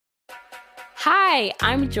Hi,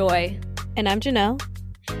 I'm Joy. And I'm Janelle.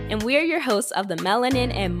 And we are your hosts of the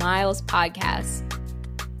Melanin and Miles podcast.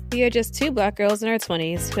 We are just two Black girls in our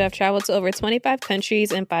 20s who have traveled to over 25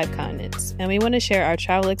 countries and 5 continents. And we want to share our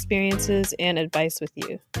travel experiences and advice with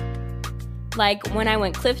you. Like when I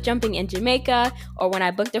went cliff jumping in Jamaica, or when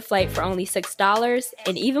I booked a flight for only $6,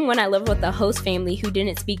 and even when I lived with a host family who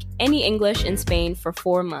didn't speak any English in Spain for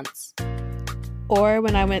 4 months. Or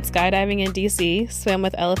when I went skydiving in DC, swam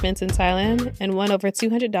with elephants in Thailand, and won over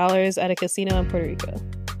 $200 at a casino in Puerto Rico.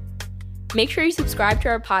 Make sure you subscribe to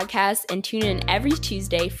our podcast and tune in every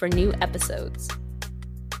Tuesday for new episodes.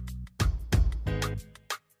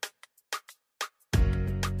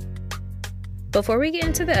 Before we get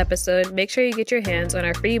into the episode, make sure you get your hands on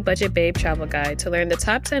our free Budget Babe travel guide to learn the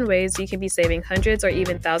top 10 ways you can be saving hundreds or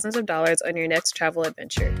even thousands of dollars on your next travel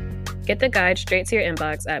adventure. Get the guide straight to your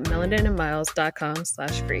inbox at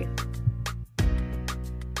melaninandmiles.com/free.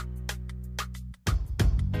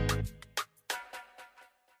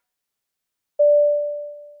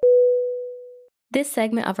 This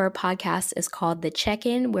segment of our podcast is called The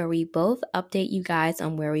Check-In, where we both update you guys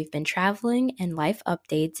on where we've been traveling and life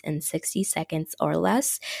updates in 60 seconds or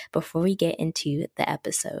less before we get into the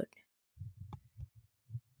episode.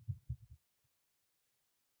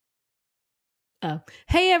 Oh,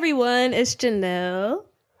 hey everyone, it's Janelle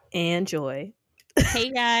and Joy.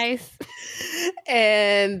 Hey guys.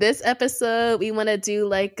 And this episode, we want to do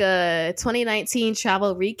like a 2019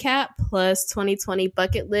 travel recap plus 2020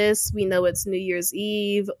 bucket list. We know it's New Year's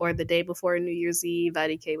Eve or the day before New Year's Eve.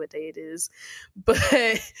 IDK what day it is.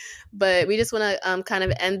 But we just want to kind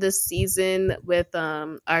of end this season with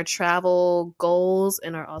our travel goals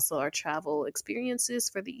and our travel experiences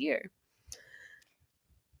for the year.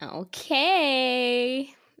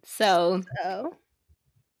 Okay. So.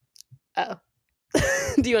 Oh.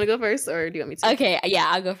 Do you want to go first or do you want me to? Okay, yeah,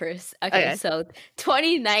 I'll go first. Okay, so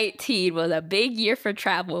 2019 was a big year for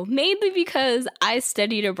travel, mainly because I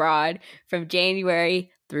studied abroad from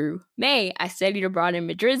January through May. I studied abroad in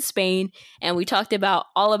Madrid, Spain, and we talked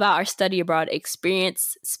all about our study abroad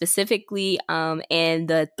experience specifically in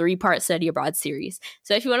the 3-part study abroad series.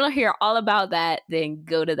 So if you want to hear all about that, then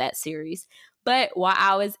go to that series. But while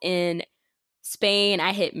I was in Spain,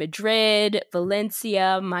 I hit Madrid,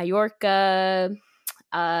 Valencia, Mallorca,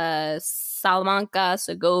 Salamanca,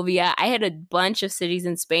 Segovia. I hit a bunch of cities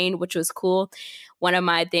in Spain, which was cool. One of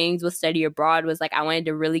my things with study abroad was like I wanted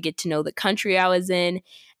to really get to know the country I was in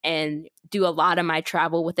and do a lot of my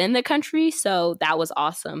travel within the country. So that was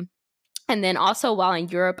awesome. And then also while in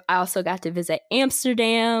Europe, I also got to visit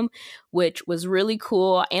Amsterdam, which was really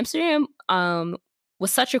cool. Amsterdam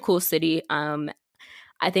was such a cool city.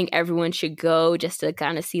 I think everyone should go just to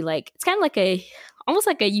kind of see, like, it's kind of like almost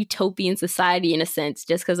like a utopian society in a sense,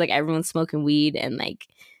 just because like everyone's smoking weed and like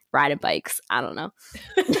riding bikes. I don't know.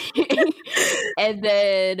 And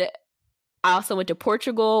then I also went to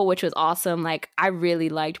Portugal, which was awesome. Like, I really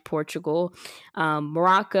liked Portugal.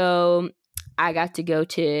 Morocco, I got to go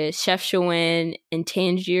to Chefchaouen and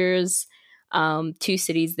Tangiers, 2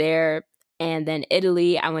 cities there. And then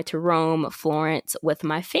Italy, I went to Rome, Florence with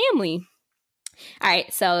my family. All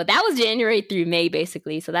right, so that was January through May,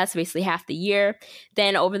 basically. So that's basically half the year.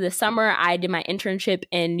 Then over the summer, I did my internship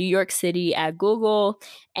in New York City at Google.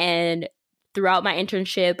 And throughout my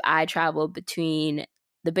internship, I traveled between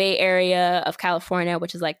the Bay Area of California,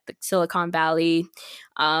 which is like the Silicon Valley,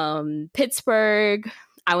 Pittsburgh.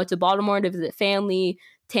 I went to Baltimore to visit family,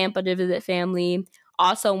 Tampa to visit family.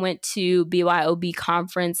 Also went to BYOB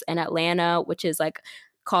conference in Atlanta, which is like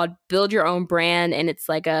called Build Your Own Brand, and it's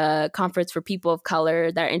like a conference for people of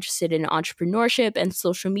color that are interested in entrepreneurship and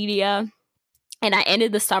social media. And I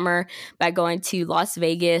ended the summer by going to Las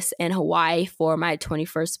Vegas and Hawaii for my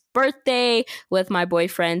 21st birthday with my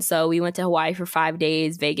boyfriend. So we went to Hawaii for 5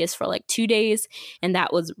 days, Vegas for like 2 days, and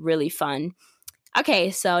that was really fun.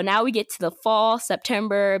 Okay, so now we get to the fall,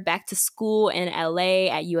 September, back to school in LA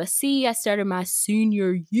at USC. I started my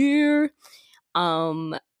senior year.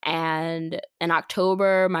 And in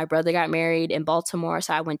October, my brother got married in Baltimore,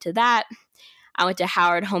 so I went to that. I went to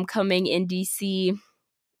Howard Homecoming in DC.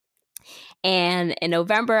 And in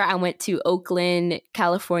November, I went to Oakland,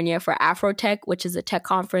 California for Afrotech, which is a tech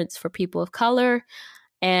conference for people of color.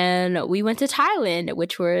 And we went to Thailand,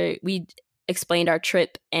 which we explained our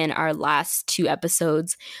trip in our last 2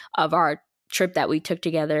 episodes of our trip that we took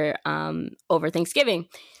together over Thanksgiving.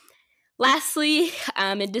 Lastly,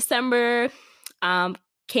 in December,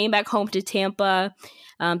 came back home to Tampa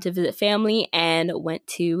to visit family and went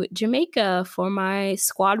to Jamaica for my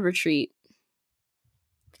squad retreat.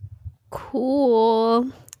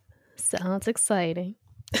 Cool. Sounds exciting.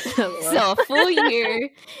 So a full year,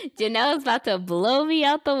 Janelle's about to blow me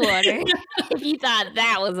out the water. If you thought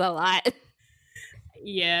that was a lot.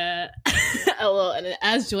 Yeah. Well, and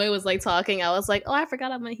as Joy was like talking, I was like, oh, I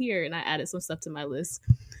forgot I'm here, and I added some stuff to my list.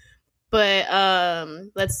 But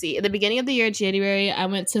let's see. At the beginning of the year, January, I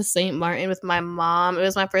went to St. Martin with my mom. It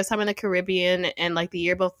was my first time in the Caribbean, and like the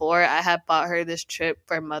year before, I had bought her this trip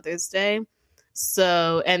for Mother's Day.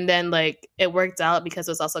 So, and then like it worked out because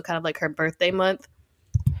it was also kind of like her birthday month.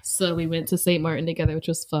 So we went to St. Martin together, which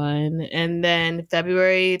was fun. And then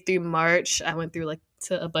February through March, I went through like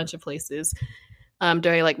to a bunch of places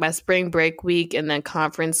during like my spring break week and then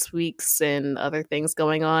conference weeks and other things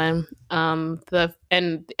going on. And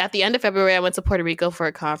at the end of February, I went to Puerto Rico for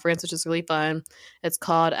a conference, which is really fun. It's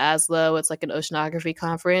called ASLO. It's like an oceanography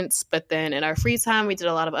conference. But then in our free time, we did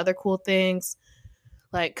a lot of other cool things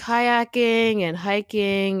like kayaking and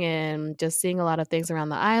hiking and just seeing a lot of things around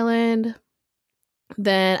the island.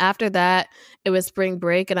 Then after that, it was spring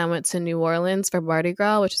break and I went to New Orleans for Mardi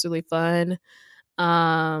Gras, which is really fun.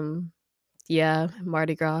 Yeah,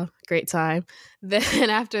 Mardi Gras, great time. Then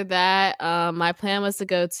after that, my plan was to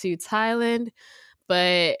go to Thailand,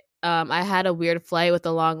 but I had a weird flight with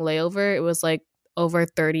a long layover. It was like over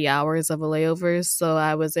 30 hours of a layover, so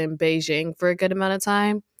I was in Beijing for a good amount of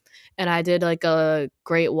time, and I did like a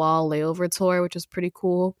Great Wall layover tour, which was pretty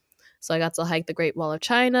cool. So I got to hike the Great Wall of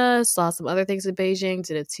China, saw some other things in Beijing,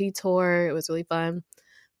 did a tea tour. It was really fun.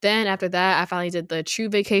 Then after that, I finally did the true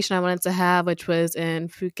vacation I wanted to have, which was in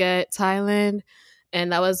Phuket, Thailand.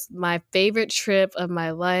 And that was my favorite trip of my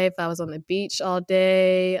life. I was on the beach all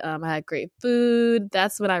day. I had great food.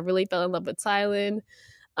 That's when I really fell in love with Thailand.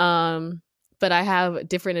 But I have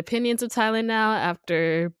different opinions of Thailand now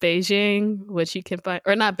after Beijing, which you can find,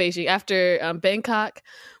 or not Beijing, after Bangkok,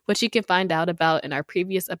 which you can find out about in our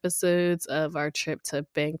previous episodes of our trip to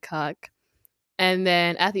Bangkok. And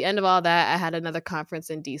then at the end of all that, I had another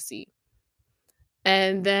conference in DC.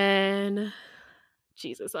 And then,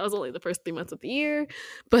 Jesus, that was only the first 3 months of the year.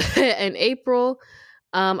 But in April,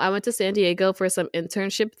 I went to San Diego for some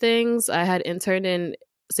internship things. I had interned in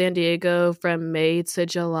San Diego from May to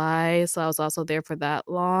July, so I was also there for that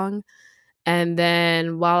long. And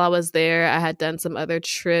then while I was there, I had done some other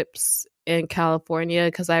trips in California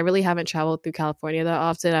because I really haven't traveled through California that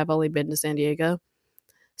often. I've only been to San Diego.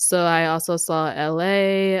 So I also saw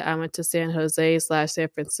LA. I went to San Jose / San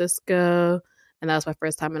Francisco, and that was my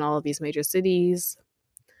first time in all of these major cities.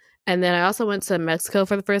 And then I also went to Mexico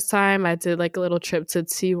for the first time. I did like a little trip to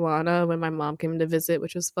Tijuana when my mom came to visit,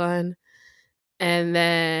 which was fun. And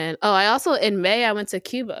then, I also, in May, I went to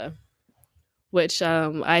Cuba, which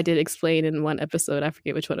I did explain in one episode. I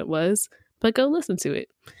forget which one it was, but go listen to it.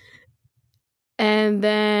 And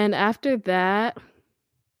then after that,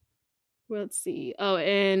 let's see.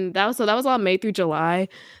 And that was all May through July.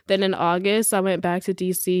 Then in August, I went back to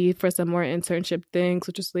DC for some more internship things,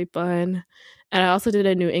 which was really fun. And I also did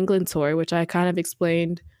a New England tour, which I kind of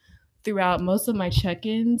explained throughout most of my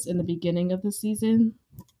check-ins in the beginning of the season,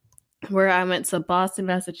 where I went to Boston,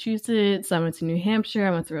 Massachusetts. I went to New Hampshire.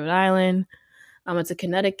 I went to Rhode Island. I went to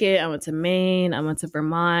Connecticut. I went to Maine. I went to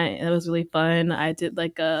Vermont. It was really fun. I did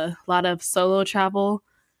like a lot of solo travel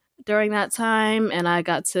during that time, and I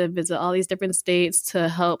got to visit all these different states to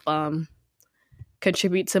help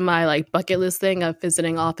contribute to my like bucket list thing of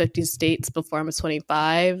visiting all 50 states before I'm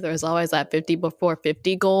 25. There's always that 50 before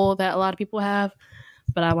 50 goal that a lot of people have,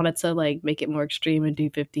 but I wanted to like make it more extreme and do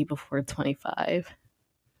 50 before 25.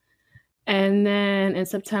 And then in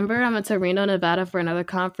September, I went to Reno, Nevada for another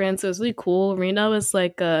conference. It was really cool. Reno is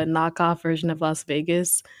like a knockoff version of Las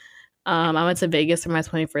Vegas. I went to Vegas for my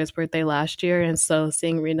 21st birthday last year, and so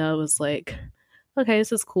seeing Reno was like, okay,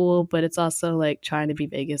 this is cool, but it's also like trying to be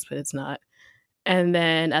Vegas, but it's not. And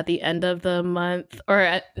then at the end of the month, or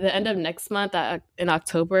at the end of next month, in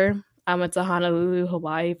October, I went to Honolulu,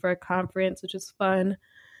 Hawaii for a conference, which is fun.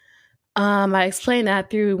 I explained that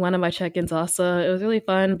through one of my check-ins also. It was really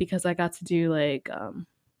fun because I got to do like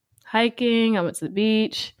hiking. I went to the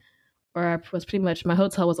beach, or I was pretty much, my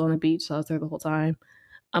hotel was on the beach, so I was there the whole time.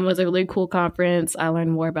 It was a really cool conference. I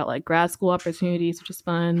learned more about like grad school opportunities, which is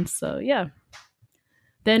fun. So yeah.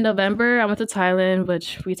 Then November, I went to Thailand,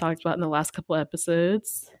 which we talked about in the last couple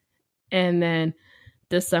episodes. And then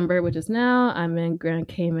December, which is now, I'm in Grand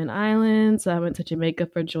Cayman Islands. I went to Jamaica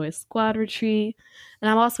for Joy's squad retreat. And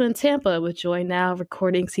I'm also in Tampa with Joy now,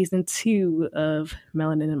 recording season 2 of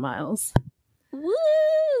Melanin and Miles. Woo!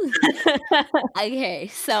 Okay,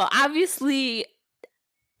 so obviously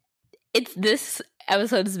this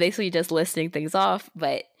episode is basically just listing things off,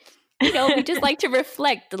 but you know, we just like to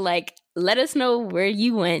reflect, like, let us know where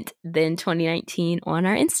you went then 2019 on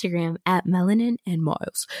our Instagram at Melanin and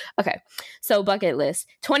Miles. Okay, so bucket list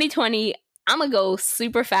 2020. I'm gonna go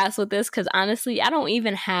super fast with this because honestly, I don't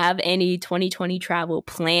even have any 2020 travel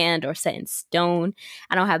planned or set in stone.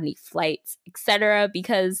 I don't have any flights, etc.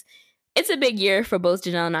 because it's a big year for both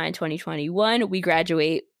Janelle and I in 2021. We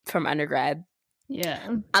graduate from undergrad. Yeah.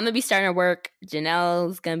 I'm gonna be starting to work.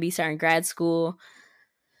 Janelle's gonna be starting grad school.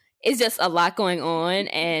 It's just a lot going on,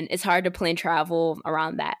 and it's hard to plan travel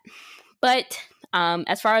around that. But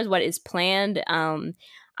as far as what is planned,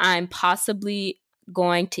 I'm possibly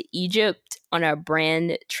going to Egypt on a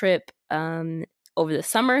brand trip over the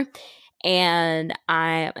summer. And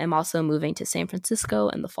I am also moving to San Francisco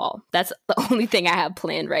in the fall. That's the only thing I have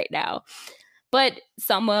planned right now. But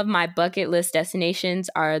some of my bucket list destinations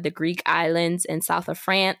are the Greek islands in south of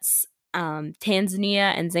France,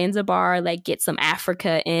 Tanzania and Zanzibar, like get some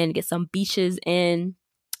Africa in, get some beaches in,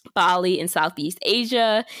 Bali in Southeast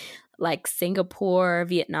Asia, like Singapore,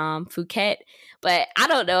 Vietnam, Phuket. But I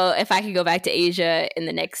don't know if I could go back to Asia in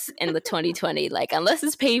the 2020. Like, unless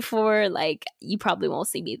it's paid for, like, you probably won't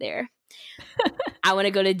see me there. I want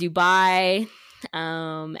to go to Dubai.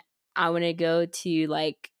 I want to go to,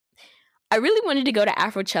 like, I really wanted to go to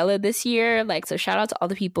Afrochella this year. Like, so shout out to all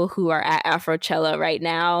the people who are at Afrochella right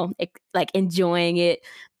now, like enjoying it.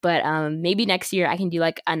 But maybe next year I can do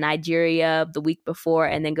like a Nigeria the week before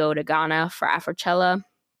and then go to Ghana for Afrochella.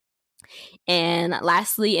 And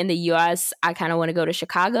lastly, in the US, I kind of want to go to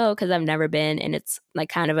Chicago because I've never been, and it's like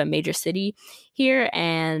kind of a major city here.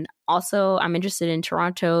 And also, I'm interested in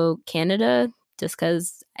Toronto, Canada, just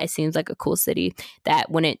because it seems like a cool city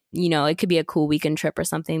that when it could be a cool weekend trip or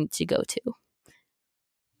something to go to.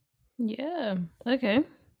 Yeah. Okay.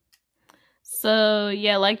 So,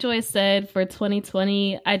 yeah, like Joy said, for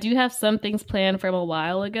 2020, I do have some things planned from a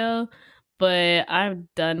while ago, but I'm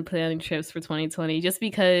done planning trips for 2020 just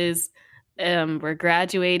because we're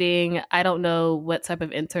graduating. I don't know what type of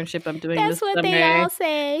internship I'm doing this summer. That's what they all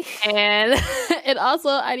say. And also,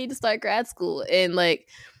 I need to start grad school. And, like,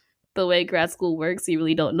 the way grad school works, you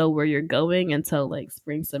really don't know where you're going until, like,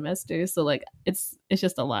 spring semester. So, like, it's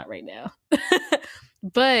just a lot right now.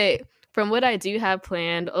 But from what I do have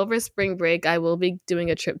planned, over spring break, I will be doing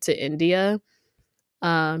a trip to India.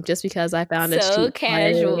 Just because I found a cheap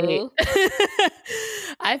casual.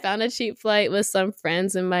 I found a cheap flight with some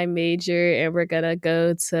friends in my major, and we're gonna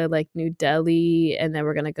go to like New Delhi, and then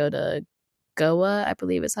we're gonna go to Goa, I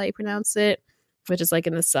believe is how you pronounce it, which is like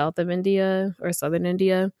in the south of India or southern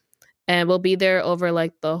India. And we'll be there over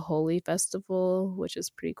like the Holi festival, which is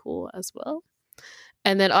pretty cool as well.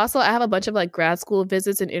 And then also I have a bunch of like grad school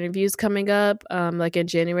visits and interviews coming up. Like in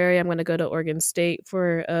January, I'm going to go to Oregon State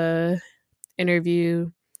for a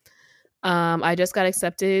interview. I just got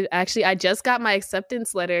accepted. Actually, I just got my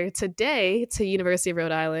acceptance letter today to University of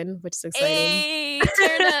Rhode Island, which is exciting. Hey,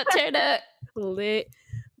 turn up. Lit.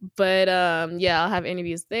 But yeah, I'll have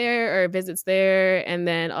interviews there or visits there. And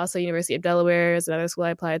then also University of Delaware is another school I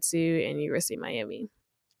applied to, and University of Miami.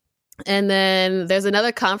 And then there's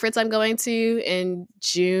another conference I'm going to in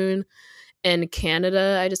June in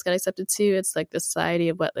Canada. I just got accepted to. It's like the Society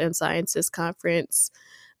of Wetland Sciences conference.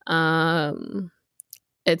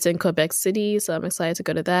 It's in Quebec City, so I'm excited to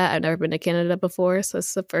go to that. I've never been to Canada before, so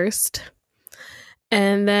it's the first.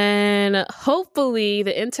 And then hopefully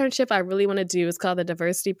the internship I really want to do is called the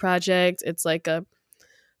Diversity Project. It's like a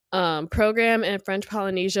program in French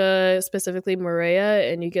Polynesia, specifically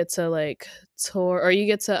Moorea, and you get to like tour, or you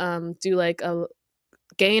get to do like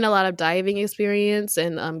gain a lot of diving experience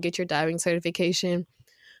and get your diving certification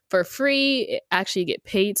for free. Actually, you get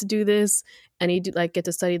paid to do this, and you do like get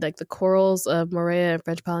to study like the corals of Moorea and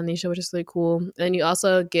French Polynesia, which is really cool. And you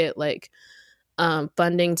also get like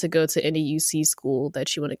funding to go to any UC school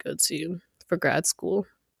that you want to go to for grad school.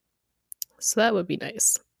 So that would be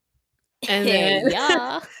nice. And then,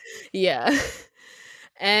 yeah.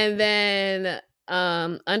 And then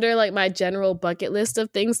under like my general bucket list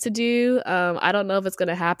of things to do, I don't know if it's going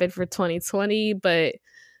to happen for 2020, but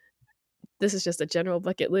this is just a general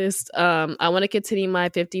bucket list. I want to continue my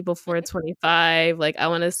 50 before 25. Like I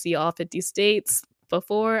want to see all 50 states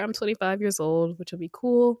before I'm 25 years old, which would be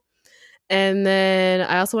cool. And then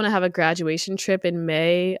I also want to have a graduation trip in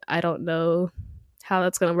May. I don't know how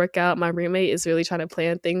that's going to work out. My roommate is really trying to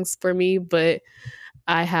plan things for me, but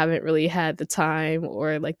I haven't really had the time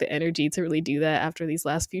or like the energy to really do that after these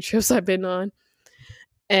last few trips I've been on.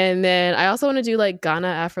 And then I also want to do like Ghana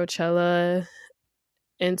Afrochella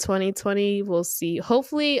in 2020. We'll see.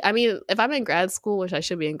 Hopefully, I mean, if I'm in grad school, which I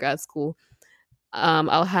should be in grad school,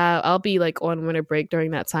 I'll be like on winter break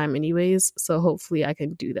during that time anyways. So hopefully I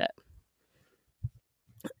can do that.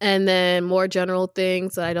 And then more general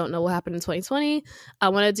things that I don't know what happened in 2020. I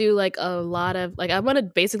want to do like a lot of I want to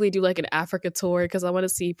basically do like an Africa tour because I want to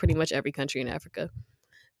see pretty much every country in Africa.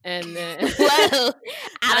 And then Whoa,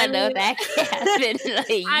 I don't know if that can happen in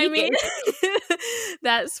a year. I mean,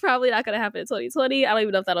 that's probably not going to happen in 2020. I don't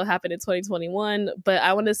even know if that'll happen in 2021. But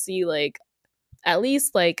I want to see like at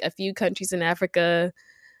least like a few countries in Africa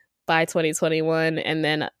by 2021, and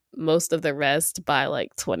then most of the rest by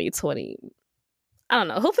like 2020. I don't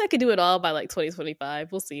know. Hopefully I could do it all by like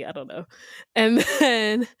 2025. We'll see. I don't know. And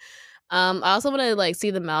then I also want to like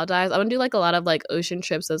see the Maldives. I want to do like a lot of like ocean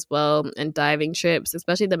trips as well and diving trips,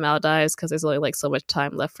 especially the Maldives because there's only like so much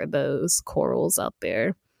time left for those corals out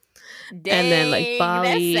there. Dang, and then like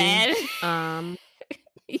Bali. That's sad.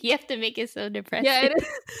 You have to make it so depressing. Yeah, it is.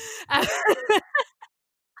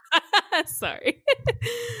 Sorry.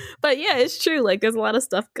 But yeah, it's true. Like there's a lot of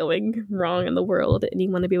stuff going wrong in the world and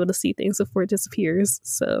you want to be able to see things before it disappears.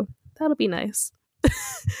 So that'll be nice.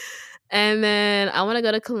 And then I want to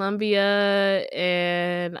go to Colombia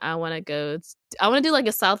and I want to do like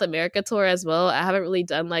a South America tour as well. I haven't really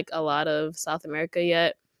done like a lot of South America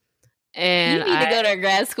yet. And you need to go to a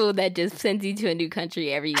grad school that just sends you to a new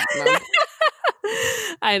country every month.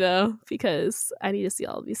 I know, because I need to see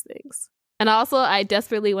all of these things. And also, I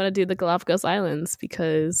desperately want to do the Galapagos Islands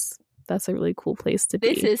because that's a really cool place to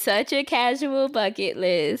be. This is such a casual bucket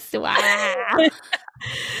list. Wow.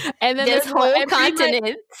 And then this whole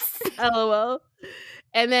continent. LOL.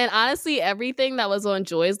 And then honestly, everything that was on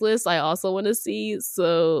Joy's list, I also want to see.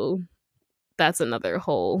 So that's another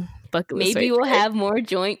whole bucket list. Maybe we'll have more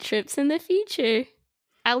joint trips in the future.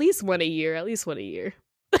 At least one a year.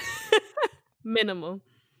 Minimum.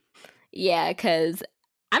 Yeah, because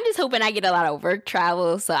I'm just hoping I get a lot of work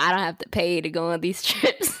travel so I don't have to pay to go on these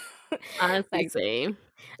trips. Honestly, same.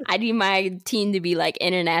 I need my team to be like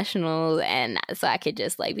international, and so I could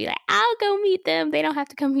just like be like, I'll go meet them. They don't have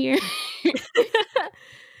to come here.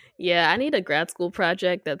 Yeah, I need a grad school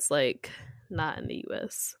project that's like not in the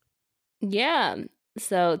US. Yeah.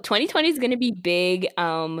 So 2020 is going to be big.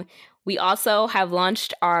 We also have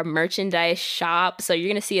launched our merchandise shop. So you're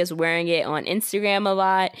going to see us wearing it on Instagram a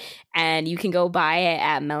lot. And you can go buy it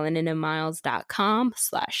at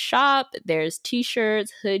melaninandmiles.com/shop. There's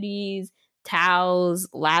t-shirts, hoodies, towels,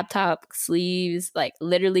 laptop sleeves, like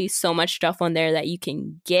literally so much stuff on there that you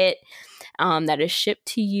can get that is shipped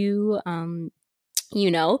to you.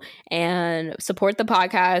 And support the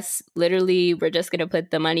podcast. Literally, we're just going to put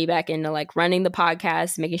the money back into like running the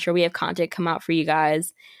podcast, making sure we have content come out for you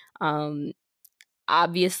guys.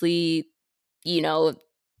 Obviously,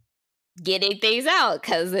 getting things out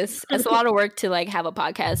because it's a lot of work to like have a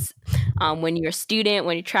podcast when you're a student,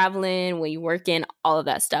 when you're traveling, when you're working, all of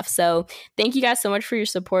that stuff. So thank you guys so much for your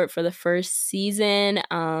support for the first season.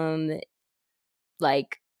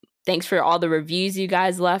 Thanks for all the reviews you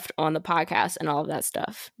guys left on the podcast and all of that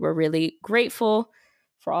stuff. We're really grateful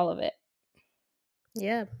for all of it.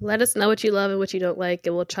 Yeah. Let us know what you love and what you don't like,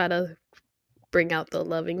 and we'll try to bring out the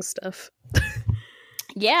loving stuff.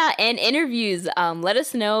 Yeah, and interviews. Let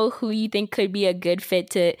us know who you think could be a good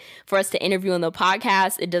fit for us to interview on the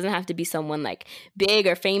podcast. It doesn't have to be someone like big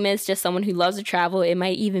or famous, just someone who loves to travel. It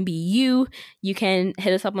might even be you. You can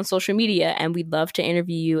hit us up on social media, and we'd love to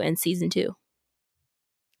interview you in season 2.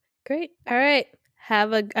 Great. All right.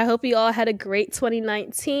 I hope you all had a great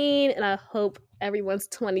 2019, and I hope everyone's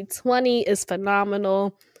 2020 is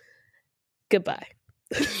phenomenal. Goodbye.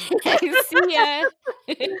 See ya.